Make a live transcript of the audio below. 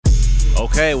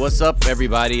Okay, what's up,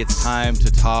 everybody? It's time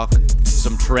to talk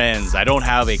some trends. I don't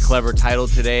have a clever title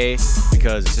today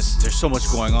because there's so much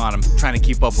going on. I'm trying to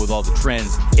keep up with all the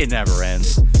trends. It never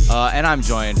ends. And I'm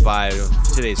joined by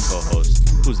today's co-host.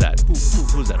 Who's that?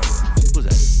 Who's that over there?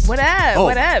 Who's that? What up? Oh.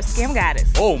 What up? Scam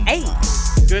Goddess. Oh, hey.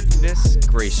 Goodness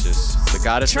gracious. The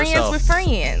goddess Trends herself. with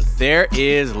friends. There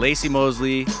is Lacey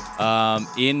Mosley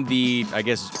in the, I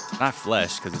guess, not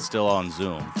flesh because it's still on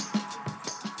Zoom.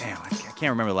 Damn, I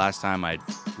can't remember the last time I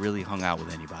really hung out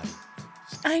with anybody.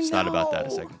 I know. Thought about that a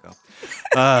second ago.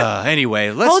 Anyway,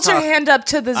 let's Hold talk. your hand up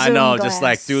to the Zoom I know, glass. just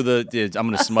like through I'm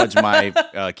going to smudge my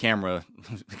camera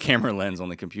lens on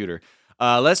the computer.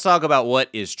 Let's talk about what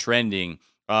is trending.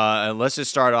 Let's just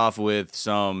start off with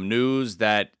some news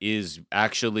that is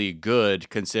actually good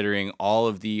considering all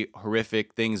of the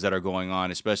horrific things that are going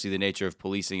on, especially the nature of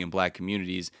policing in black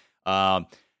communities.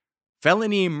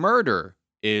 Felony murder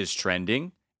is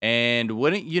trending, and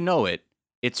wouldn't you know it,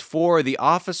 it's for the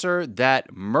officer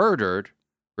that murdered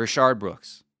Rayshard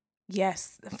Brooks.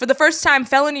 Yes. For the first time,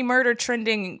 felony murder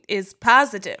trending is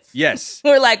positive. Yes.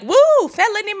 We're like, woo,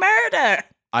 felony murder.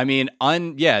 I mean,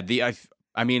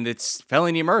 it's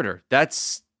felony murder.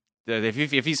 That's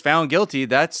if he's found guilty,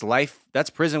 that's life. That's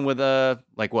prison with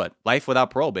life without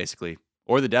parole, basically,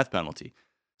 or the death penalty.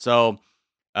 So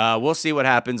we'll see what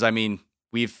happens. I mean,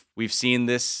 we've seen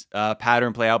this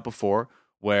pattern play out before,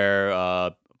 where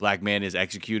a black man is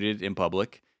executed in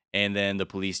public, and then the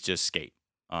police just skate,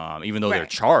 even though they're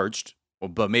charged.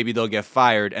 But maybe they'll get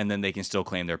fired, and then they can still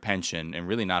claim their pension and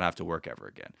really not have to work ever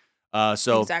again.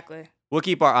 So exactly. We'll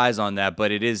keep our eyes on that,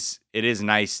 but it is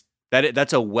nice that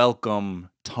that's a welcome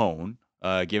tone,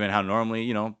 given how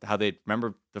normally, how they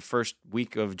remember the first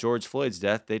week of George Floyd's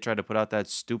death, they tried to put out that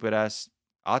stupid ass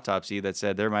autopsy that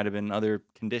said there might have been other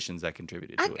conditions that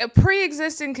contributed to it.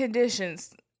 Pre-existing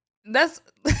conditions. That's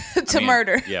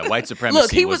murder. Yeah, white supremacy.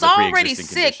 Look, he was already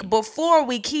sick condition. Before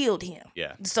we killed him.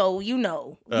 Yeah. So you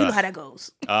know how that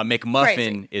goes.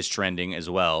 McMuffin is trending as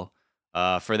well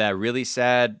for that really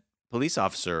sad police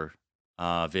officer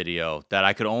video that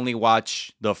I could only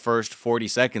watch the first 40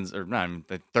 seconds or not,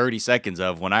 30 seconds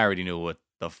of when I already knew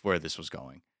where this was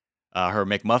going. Her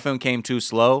McMuffin came too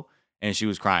slow and she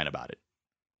was crying about it.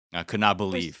 I could not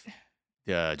believe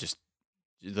just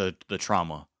the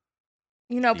trauma.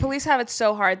 Police have it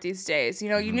so hard these days.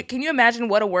 Can you imagine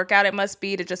what a workout it must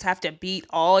be to just have to beat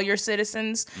all your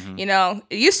citizens? Mm-hmm.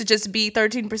 It used to just be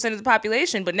 13% of the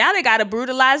population, but now they got to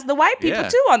brutalize the white people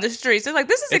too on the streets. It's like,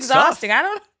 this is exhausting.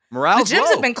 Tough. Morale's the gyms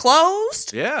low. have been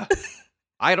closed. Yeah.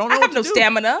 I don't know. I have no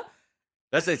stamina.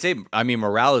 That's they say. I mean,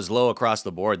 morale is low across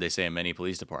the board. They say in many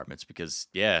police departments because,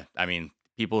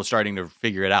 people are starting to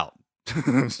figure it out,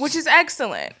 which is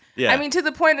excellent. Yeah. I mean, to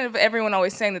the point of everyone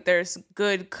always saying that there's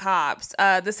good cops.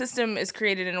 The system is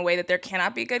created in a way that there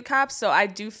cannot be good cops. So I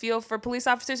do feel for police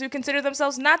officers who consider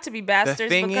themselves not to be bastards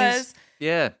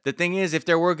the thing is, if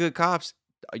there were good cops,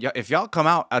 if y'all come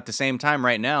out at the same time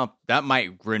right now, that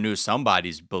might renew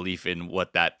somebody's belief in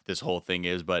what this whole thing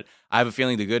is. But I have a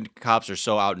feeling the good cops are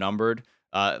so outnumbered.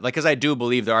 Because I do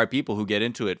believe there are people who get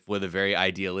into it with a very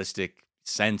idealistic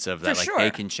sense of that,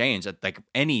 they can change like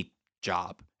any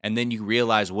job. And then you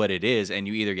realize what it is, and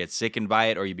you either get sickened by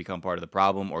it, or you become part of the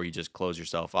problem, or you just close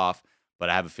yourself off. But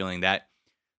I have a feeling that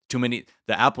the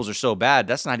apples are so bad.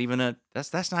 That's not even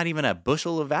a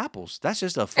bushel of apples. That's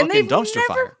just a fucking dumpster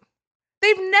fire.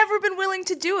 They've never been willing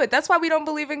to do it. That's why we don't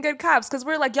believe in good cops, because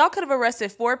we're like, y'all could have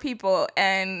arrested 4 people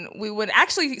and we would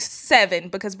actually 7,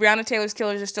 because Breonna Taylor's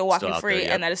killers are still walking free.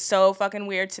 And that is so fucking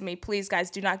weird to me. Please,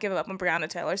 guys, do not give up on Breonna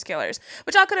Taylor's killers.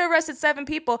 But y'all could have arrested 7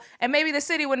 people and maybe the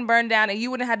city wouldn't burn down and you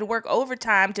wouldn't have had to work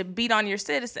overtime to beat on your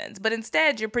citizens. But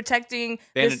instead, you're protecting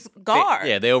this guard.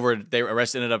 They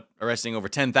ended up arresting over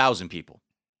 10,000 people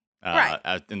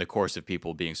in the course of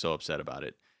people being so upset about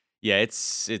it. Yeah,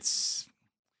 it's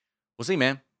we'll see,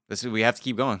 man. We have to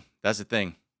keep going. That's the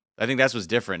thing. I think that's what's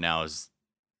different now is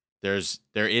there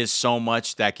is so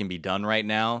much that can be done right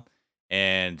now,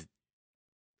 and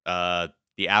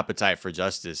the appetite for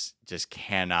justice just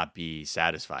cannot be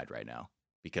satisfied right now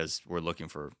because we're looking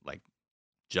for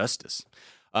justice.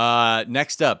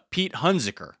 Next up, Pete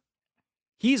Hunziker.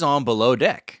 He's on Below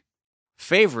Deck,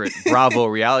 favorite Bravo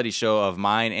reality show of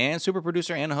mine and super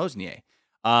producer Anna Hosnier.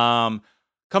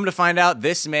 Come to find out,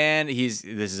 this man, this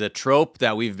is a trope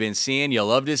that we've been seeing. You'll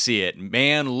love to see it.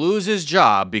 Man loses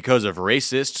job because of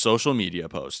racist social media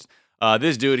posts.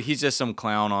 This dude, he's just some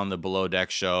clown on the Below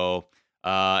Deck show.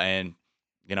 And,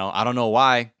 I don't know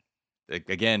why.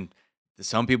 Again,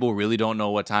 some people really don't know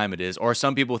what time it is. Or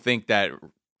some people think that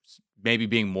maybe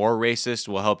being more racist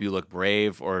will help you look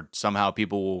brave. Or somehow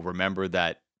people will remember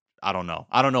that. I don't know.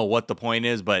 I don't know what the point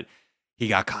is, but he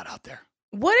got caught out there.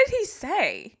 What did he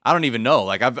say? I don't even know.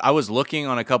 Like I was looking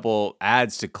on a couple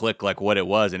ads to click like what it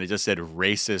was, and it just said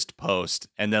racist post,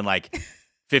 and then like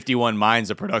 51 Minds,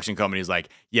 the production company, is like,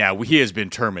 yeah, he has been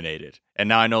terminated. And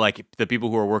now I know like the people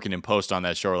who are working in post on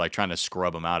that show are like trying to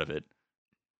scrub him out of it.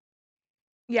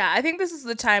 Yeah, I think this is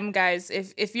the time, guys.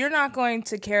 If you're not going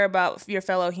to care about your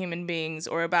fellow human beings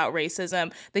or about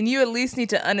racism, then you at least need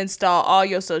to uninstall all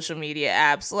your social media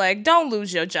apps. Like, don't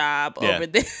lose your job over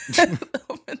this.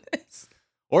 Over this.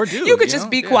 Or do. You could just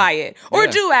be quiet. Or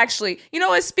do, actually. You know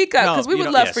what? Speak up, because we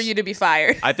would love for you to be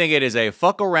fired. I think it is a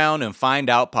fuck around and find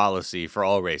out policy for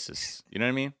all racists. You know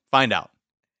what I mean? Find out.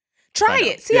 Try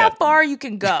it. See how far you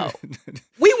can go.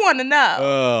 We want to know.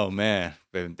 Oh, man.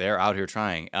 They're out here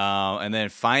trying. And then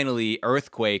finally,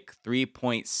 earthquake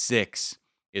 3.6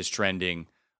 is trending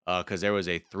because there was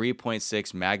a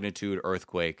 3.6 magnitude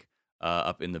earthquake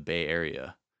up in the Bay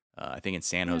Area, I think in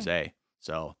San Jose.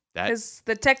 So because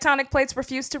the tectonic plates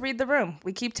refuse to read the room.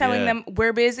 We keep telling them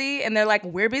we're busy, and they're like,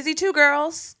 we're busy too,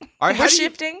 girls. We're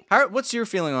shifting. What's your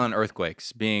feeling on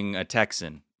earthquakes, being a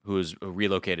Texan who's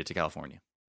relocated to California?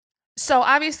 So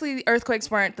obviously earthquakes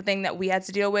weren't the thing that we had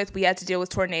to deal with. We had to deal with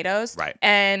tornadoes. Right.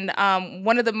 And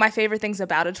one of my favorite things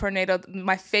about a tornado,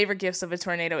 my favorite gifts of a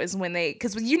tornado is when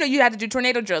because you had to do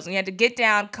tornado drills and you had to get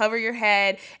down, cover your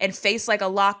head, and face like a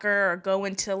locker or go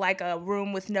into like a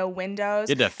room with no windows.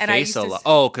 You had to face a locker.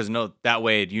 Oh, because that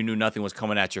way you knew nothing was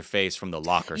coming at your face from the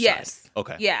locker side. Yes.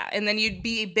 Okay. Yeah, and then you'd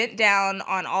be bent down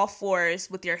on all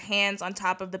fours with your hands on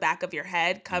top of the back of your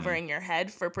head, covering your head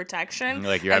for protection.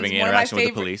 Like you're having an interaction with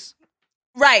the police.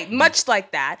 Right, much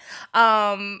like that.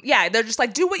 Yeah, they're just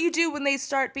like, do what you do when they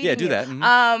start beating you. Yeah, do that.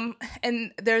 Mm-hmm.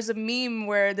 And there's a meme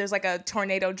where there's like a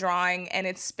tornado drawing and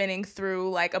it's spinning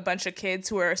through like a bunch of kids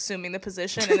who are assuming the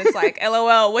position, and it's like,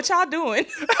 LOL, what y'all doing?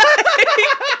 It's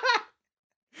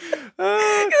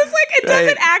like it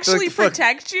doesn't actually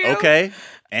protect you. Okay.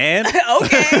 And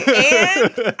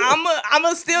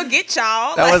I'ma still get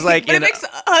y'all. That was like, but it makes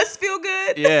us feel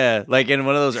good. Yeah, like in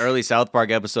one of those early South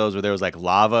Park episodes where there was like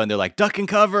lava, and they're like duck and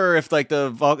cover if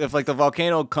the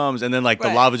volcano comes, and then like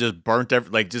the lava just burnt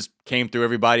just came through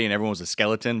everybody, and everyone was a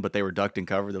skeleton, but they were ducked and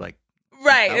covered. They're like.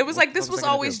 Right. It was like this was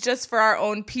always just for our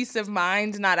own peace of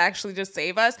mind, not actually just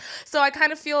save us. So I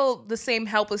kind of feel the same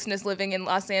helplessness living in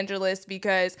Los Angeles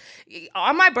because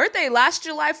on my birthday, last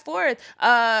July 4th,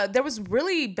 there was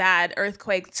really bad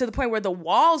earthquake to the point where the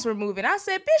walls were moving. I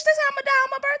said, bitch, this is how I'm going to die on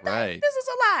my birthday. Right. This is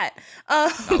a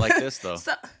lot. Not like this, though.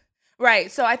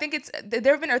 Right. So I think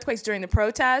there have been earthquakes during the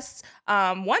protests.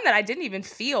 One that I didn't even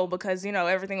feel because,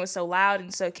 everything was so loud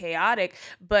and so chaotic.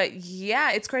 But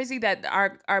yeah, it's crazy that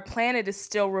our planet is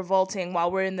still revolting while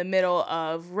we're in the middle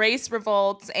of race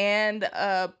revolts and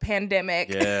a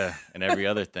pandemic. Yeah. And every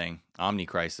other thing. Omni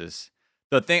crisis.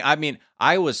 The thing,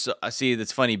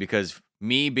 it's funny because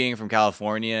me being from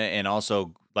California and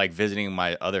also like visiting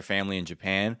my other family in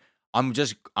Japan,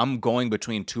 I'm going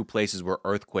between two places where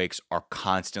earthquakes are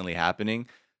constantly happening.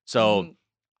 So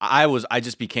I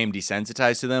just became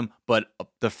desensitized to them. But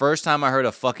the first time I heard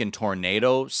a fucking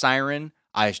tornado siren,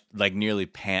 I like nearly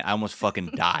I almost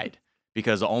fucking died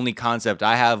because the only concept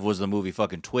I have was the movie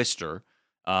fucking Twister.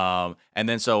 And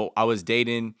then so I was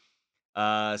dating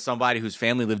somebody whose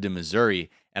family lived in Missouri,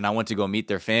 and I went to go meet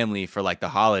their family for like the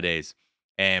holidays.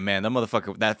 And man,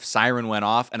 that siren went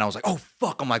off, and I was like, "Oh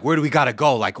fuck!" I'm like, "Where do we gotta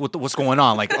go? Like, what's going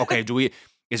on? Like, okay,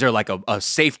 is there like a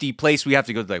safety place we have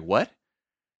to go?" Like, what?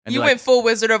 And you went full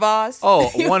Wizard of Oz. Oh,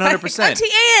 100%.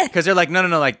 Because they're like, no.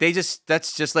 Like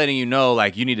that's just letting you know,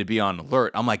 like you need to be on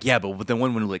alert. I'm like, yeah, but then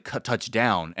when we touch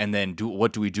down, and then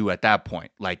what do we do at that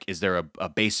point? Like, is there a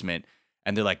basement?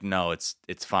 And they're like, no, it's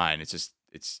fine. It's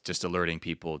just alerting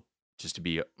people just to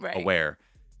be aware.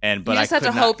 But you just have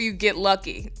to hope you get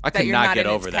lucky. I could not get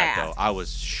over that though. I was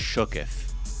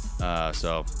shooketh.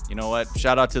 So you know what?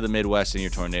 Shout out to the Midwest and your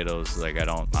tornadoes. Like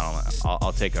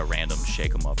I'll take a random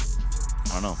shake 'em up.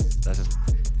 I don't know.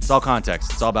 It's all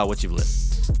context. It's all about what you've lived.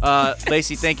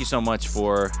 Lacey, thank you so much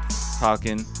for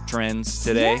talking trends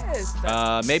today.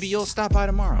 Yes. Maybe you'll stop by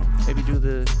tomorrow. Maybe do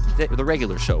the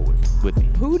regular show with me.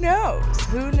 Who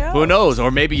knows?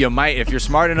 Or maybe you might, if you're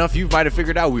smart enough, you might have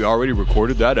figured out we already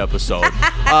recorded that episode.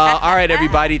 All right,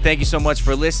 everybody. Thank you so much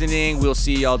for listening. We'll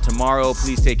see y'all tomorrow.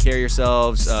 Please take care of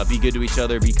yourselves. Be good to each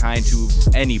other. Be kind to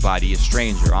anybody, a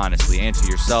stranger, honestly, and to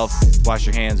yourself. Wash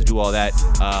your hands and do all that.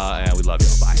 And we love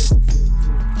y'all. Bye.